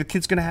 look, the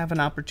kid's going to have an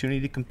opportunity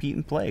to compete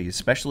and play,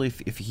 especially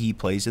if he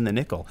plays in the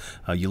nickel.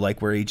 You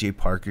like where A.J.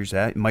 Parker's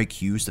at.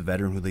 Mike Hughes, the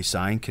veteran who they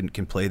signed,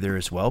 can play there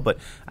as well. But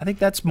I think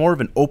that's more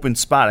of an open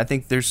spot. I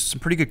think there's some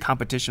pretty good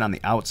competition on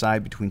the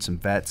outside between some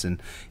vets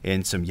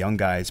and some young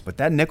guys. But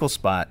that nickel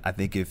spot, I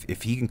think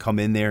if he can come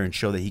in there and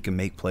show that he can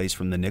make plays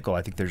from the nickel,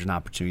 I think there's an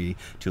opportunity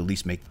to at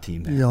least make the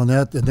team there. And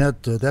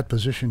that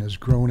position has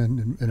grown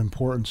in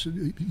importance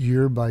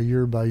year by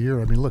year by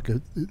year. I mean, look,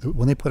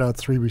 when they put out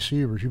three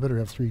receivers, you better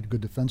have three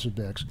good defensive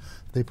backs.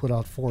 If they put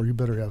out four, you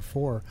better have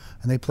four.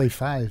 And they play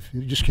five.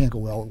 You just can't go,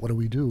 well, what do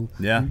we do?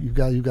 Yeah. You've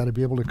got to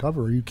be able to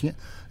cover. You can't.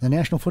 In the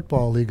National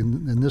Football League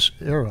in this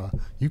era,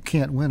 you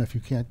can't win if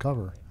you can't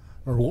cover.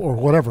 Or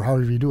whatever,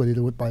 however you do it,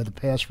 either by the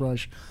pass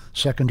rush,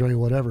 secondary,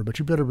 whatever. But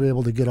you better be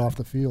able to get off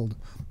the field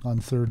on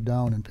third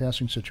down in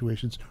passing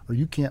situations, or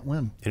you can't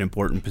win. An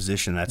important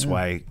position. That's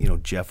why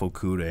Jeff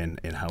Okuda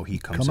and how he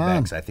comes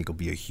back, I think, will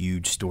be a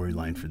huge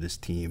storyline for this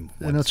team.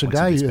 And it's a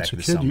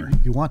kid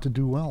you want to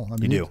do well. I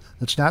mean, you do.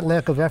 It's not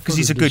lack of effort. Because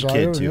he's a good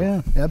kid, too.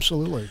 Yeah,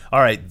 absolutely. All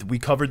right, we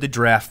covered the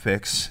draft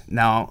picks.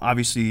 Now,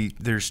 obviously,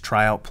 there's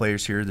tryout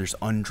players here. There's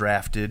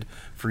undrafted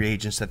free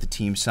agents that the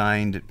team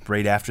signed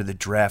right after the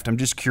draft. I'm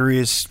just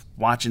curious,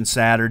 watching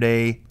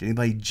Saturday, did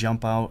anybody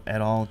jump out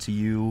at all to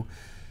you?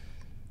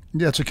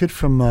 Yeah, it's a kid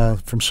from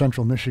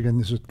Central Michigan.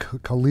 Is it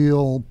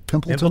Khalil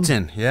Pimpleton?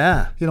 Pimpleton,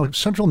 yeah.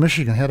 Central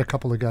Michigan had a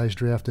couple of guys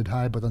drafted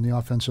high, but on the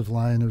offensive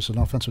line, there was an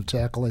offensive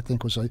tackle, I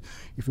think,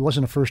 if he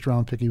wasn't a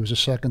first-round pick, he was a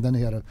second. Then they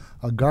had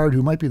a guard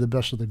who might be the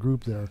best of the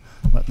group there.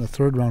 But in the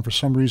third round, for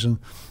some reason,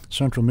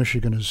 Central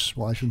Michigan is,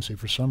 well, I shouldn't say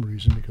for some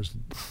reason, because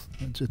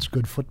it's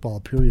good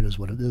football, period, is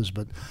what it is.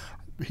 But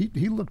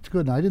he looked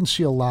good, and I didn't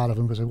see a lot of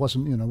him because I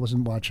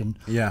wasn't watching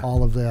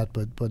all of that.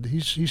 But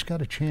he's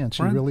got a chance.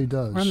 He really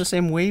does. We're on the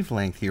same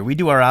wavelength here. We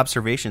do our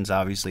observations,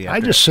 obviously. I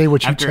just say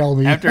what you tell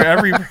me after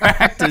every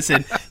practice,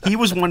 and he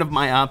was one of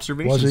my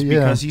observations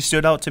because he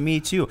stood out to me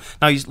too.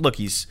 Now he's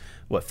 5'8",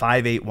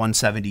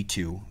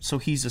 172. So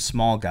he's a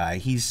small guy.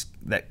 He's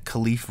that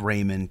Khalif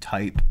Raymond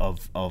type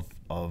of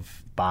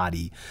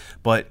body,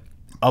 but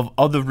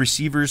of the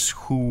receivers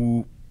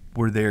who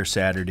were there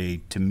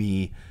Saturday, to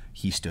me,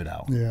 he stood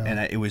out. Yeah.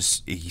 And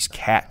he's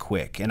cat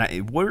quick.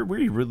 And where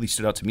he really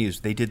stood out to me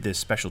is they did this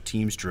special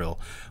teams drill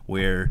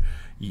where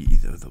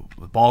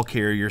the ball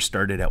carrier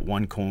started at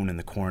one cone in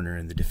the corner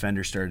and the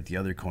defender started at the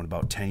other cone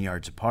about 10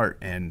 yards apart,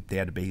 and they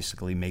had to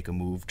basically make a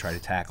move, try to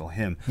tackle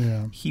him.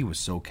 Yeah. He was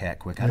so cat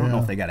quick. I don't know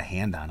if they got a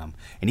hand on him.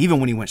 And even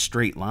when he went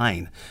straight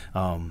line,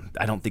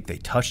 I don't think they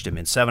touched him.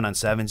 In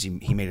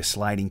 7-on-7s, he made a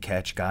sliding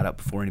catch, got up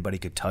before anybody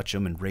could touch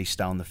him, and raced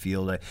down the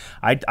field.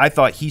 I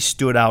thought he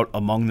stood out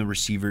among the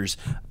receivers.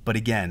 But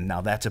again, now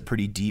that's a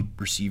pretty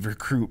deep receiver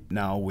group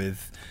now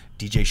with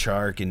DJ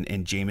Shark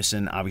and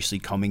Jameson obviously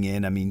coming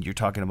in. I mean, you're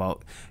talking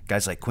about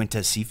guys like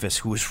Quintez Cephas,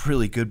 who was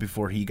really good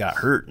before he got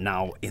hurt,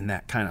 now in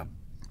that kind of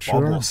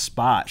bubble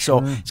spot. So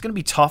it's going to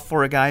be tough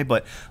for a guy.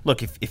 But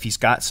look, if he's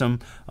got some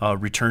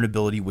return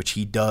ability, which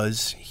he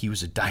does, he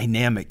was a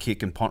dynamic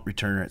kick and punt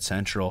returner at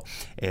Central.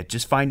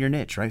 Just find your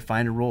niche, right?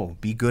 Find a role.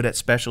 Be good at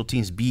special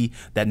teams. Be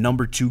that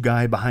number 2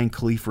 guy behind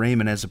Khalif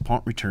Raymond as a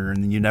punt returner,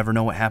 and then you never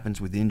know what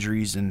happens with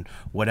injuries and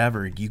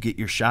whatever. You get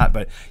your shot.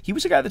 But he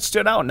was a guy that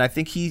stood out, and I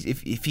think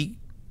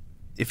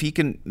if he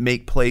can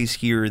make plays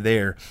here or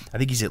there, I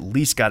think he's at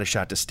least got a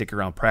shot to stick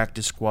around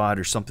practice squad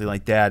or something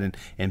like that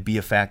and be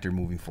a factor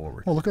moving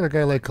forward. Well, look at a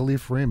guy like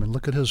Khalif Raymond.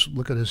 Look at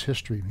his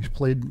history. He's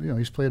played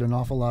an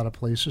awful lot of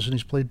places, and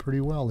he's played pretty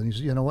well. And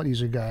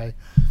he's a guy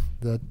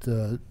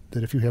that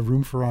if you have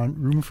room for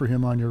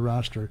him on your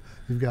roster,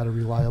 you've got a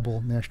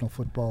reliable National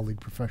Football League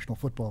professional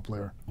football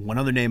player. One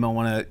other name I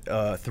want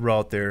to throw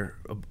out there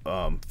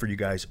for you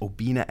guys,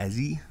 Obina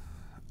Eze.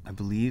 I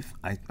believe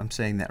I'm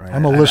saying that right.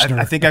 I'm a listener.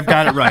 I think I've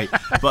got it right.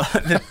 But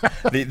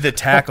the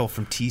tackle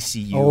from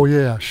TCU. Oh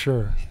yeah,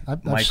 sure.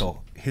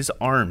 Michael, his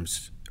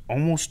arms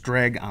almost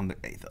drag on the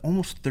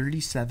almost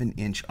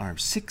 37-inch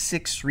arms,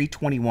 6'6",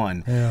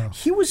 321. Yeah.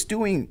 He was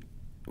doing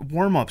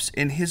warm-ups,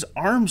 and his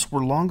arms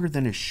were longer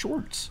than his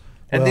shorts.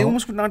 And they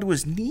almost went down to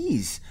his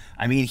knees.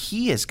 I mean,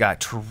 he has got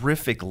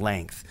terrific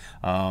length.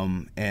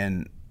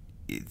 And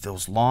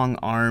those long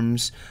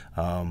arms,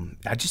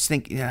 I just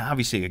think,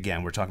 obviously,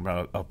 again, we're talking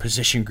about a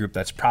position group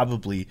that's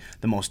probably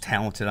the most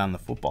talented on the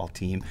football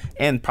team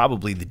and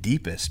probably the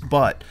deepest.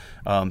 But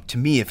to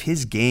me, if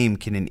his game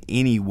can in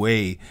any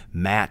way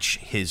match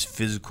his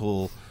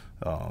physical,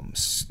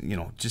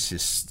 just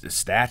his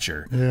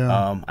stature,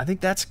 I think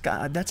that's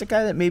a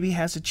guy that maybe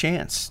has a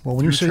chance. Well,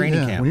 when you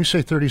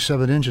say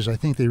 37 inches, I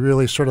think they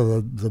really sort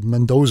of the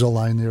Mendoza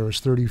line there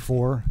is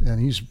 34, and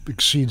he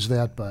exceeds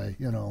that by,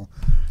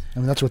 I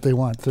mean, that's what they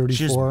want,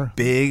 34. Just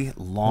big,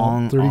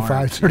 long 35,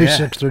 arms.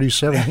 36,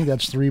 37. I think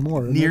that's three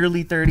more.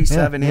 Nearly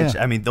 37 inch.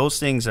 Yeah. I mean, those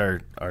things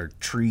are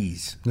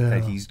trees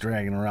that he's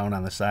dragging around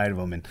on the side of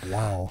them. And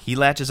wow. He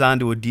latches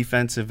onto a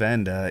defensive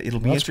end. It'll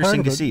be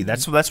interesting to see.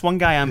 That's one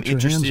guy I'm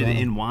interested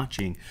in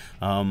watching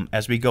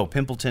as we go.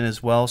 Pimpleton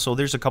as well. So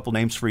there's a couple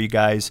names for you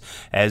guys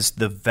as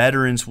the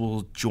veterans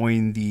will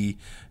join the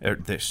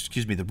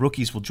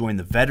rookies will join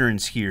the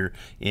veterans here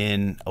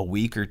in a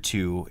week or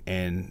two.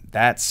 And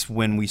that's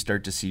when we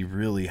start to see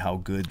really how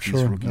good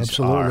these rookies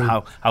are,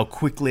 how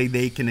quickly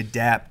they can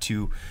adapt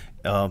to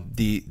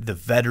the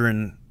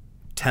veteran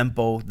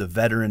tempo, the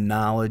veteran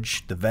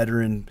knowledge, the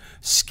veteran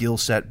skill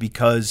set,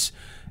 because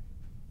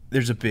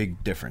there's a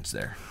big difference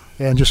there.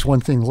 And just one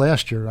thing,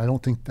 last year, I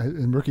don't think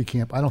in rookie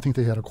camp, I don't think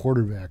they had a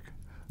quarterback.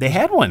 They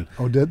had one.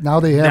 Oh, now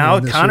they have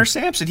one. Now Connor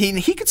Sampson,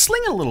 he could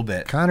sling a little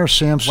bit. Connor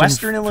Sampson,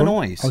 Western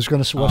Illinois. I was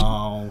going to say.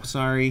 Oh,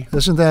 sorry.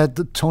 Isn't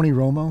that Tony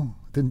Romo?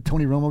 Didn't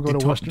Tony Romo go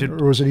to Western,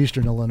 or was it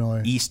Eastern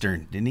Illinois?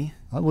 Eastern, didn't he?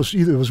 It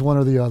was one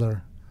or the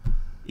other.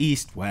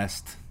 East,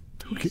 West.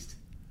 East.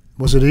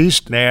 Was it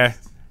East? There.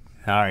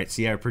 All right.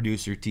 See our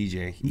producer,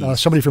 TJ.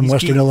 Somebody from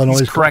Western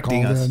Illinois is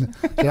correcting us.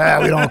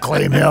 Yeah, we don't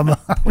claim him.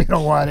 We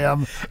don't want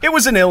him. It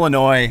was in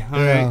Illinois. All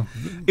right.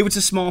 It was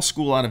a small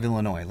school out of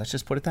Illinois. Let's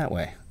just put it that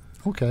way.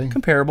 Okay.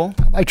 Comparable.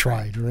 I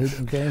tried,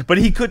 right? Okay. But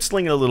he could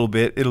sling it a little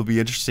bit. It'll be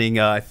interesting.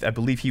 I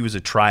believe he was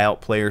a tryout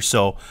player,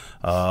 so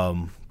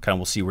kind of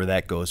we'll see where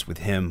that goes with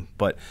him.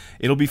 But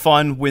it'll be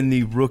fun when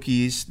the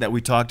rookies that we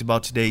talked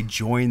about today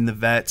join the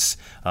vets.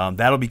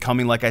 That'll be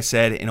coming, like I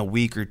said, in a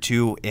week or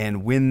two.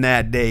 And when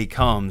that day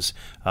comes,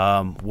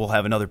 we'll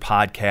have another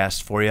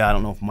podcast for you. I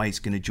don't know if Mike's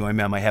going to join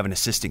me. I might have an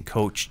assistant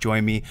coach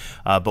join me.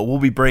 But we'll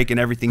be breaking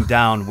everything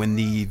down when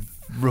the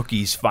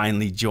rookies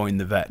finally join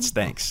the vets.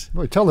 Thanks.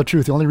 Well, tell the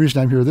truth. The only reason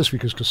I'm here this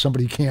week is because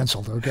somebody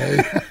canceled,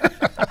 okay?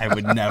 I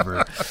would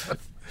never.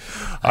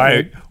 All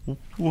right.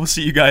 We'll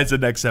see you guys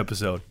in the next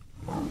episode.